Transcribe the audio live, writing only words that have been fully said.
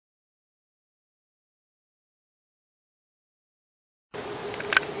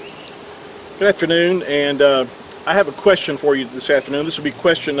Good afternoon, and I have a question for you this afternoon. This will be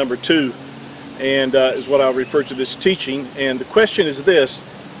question number 2, and is what I'll refer to this teaching. And the question is this: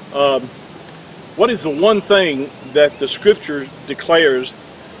 what is the one thing that the Scripture declares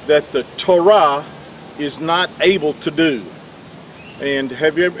that the Torah is not able to do? And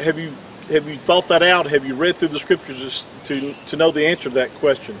have you thought that out? Have you read through the Scriptures to know the answer to that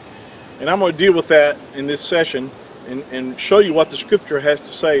question? And I'm going to deal with that in this session and show you what the Scripture has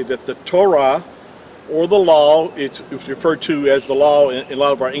to say, that the Torah, or the law, it's referred to as the law in a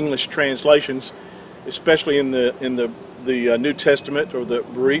lot of our English translations, especially in the New Testament, or the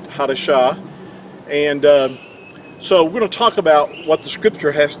Brit Hadashah. And so we're going to talk about what the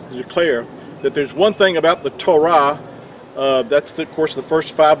Scripture has to declare, that there's one thing about the Torah, that's of course the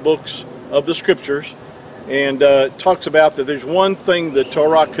first 5 books of the Scriptures, and it talks about that there's one thing the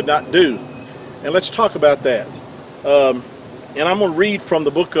Torah could not do. And let's talk about that. And I'm going to read from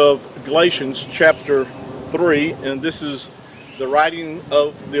the book of Galatians chapter 3, and this is the writing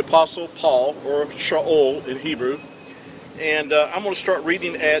of the Apostle Paul, or Shaul in Hebrew. And I'm going to start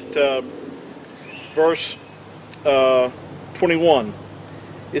reading at verse 21.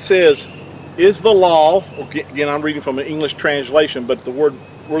 It says, "Is the law," again I'm reading from an English translation, but the word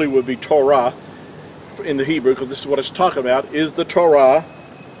really would be Torah in the Hebrew, because this is what it's talking about, "Is the Torah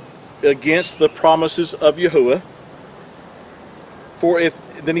against the promises of Yahuwah? For if,"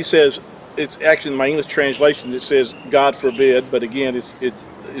 then he says, it's actually in my English translation it says God forbid, but again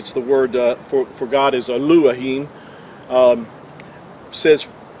it's the word for God is Elohim. Says,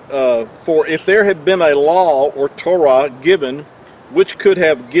 "For if there had been a law or Torah given which could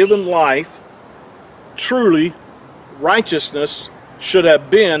have given life, truly righteousness should have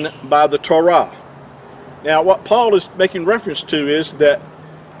been by the Torah." Now what Paul is making reference to is that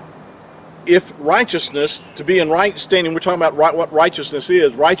if righteousness, to be in right standing, we're talking about what righteousness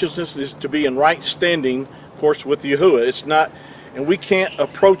is. Righteousness is to be in right standing, of course, with Yahuwah. It's not, and we can't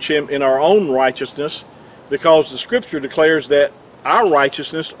approach Him in our own righteousness, because the Scripture declares that our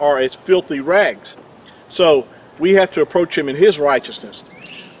righteousness are as filthy rags. So we have to approach Him in His righteousness.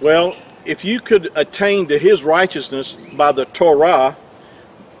 Well, if you could attain to His righteousness by the Torah,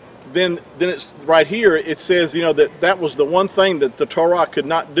 then it's right here. It says, you know, that was the one thing that the Torah could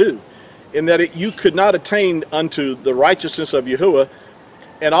not do, in that you could not attain unto the righteousness of Yahuwah,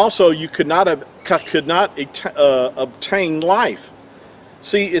 and also you could not obtain life.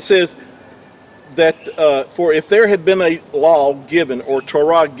 See, it says that for if there had been a law given, or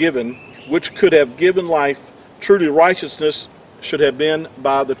Torah given, which could have given life, truly righteousness should have been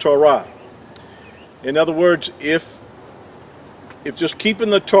by the Torah. In other words, if just keeping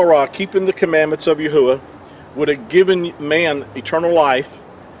the Torah, keeping the commandments of Yahuwah would have given man eternal life,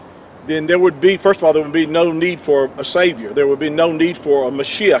 then there would be, first of all, there would be no need for a Savior. There would be no need for a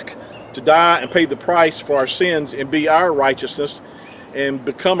Mashiach to die and pay the price for our sins and be our righteousness and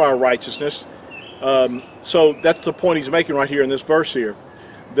become our righteousness. So that's the point he's making right here in this verse here,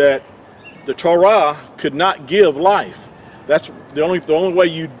 that the Torah could not give life. That's the only way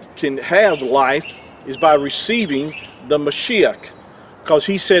you can have life is by receiving the Mashiach, because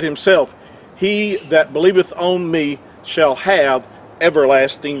he said himself, "He that believeth on me shall have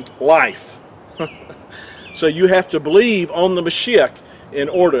everlasting life." So you have to believe on the Mashiach in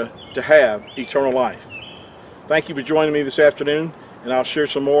order to have eternal life. Thank you for joining me this afternoon, and I'll share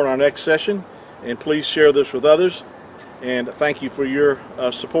some more in our next session. And please share this with others, and thank you for your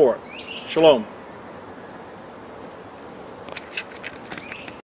support. Shalom.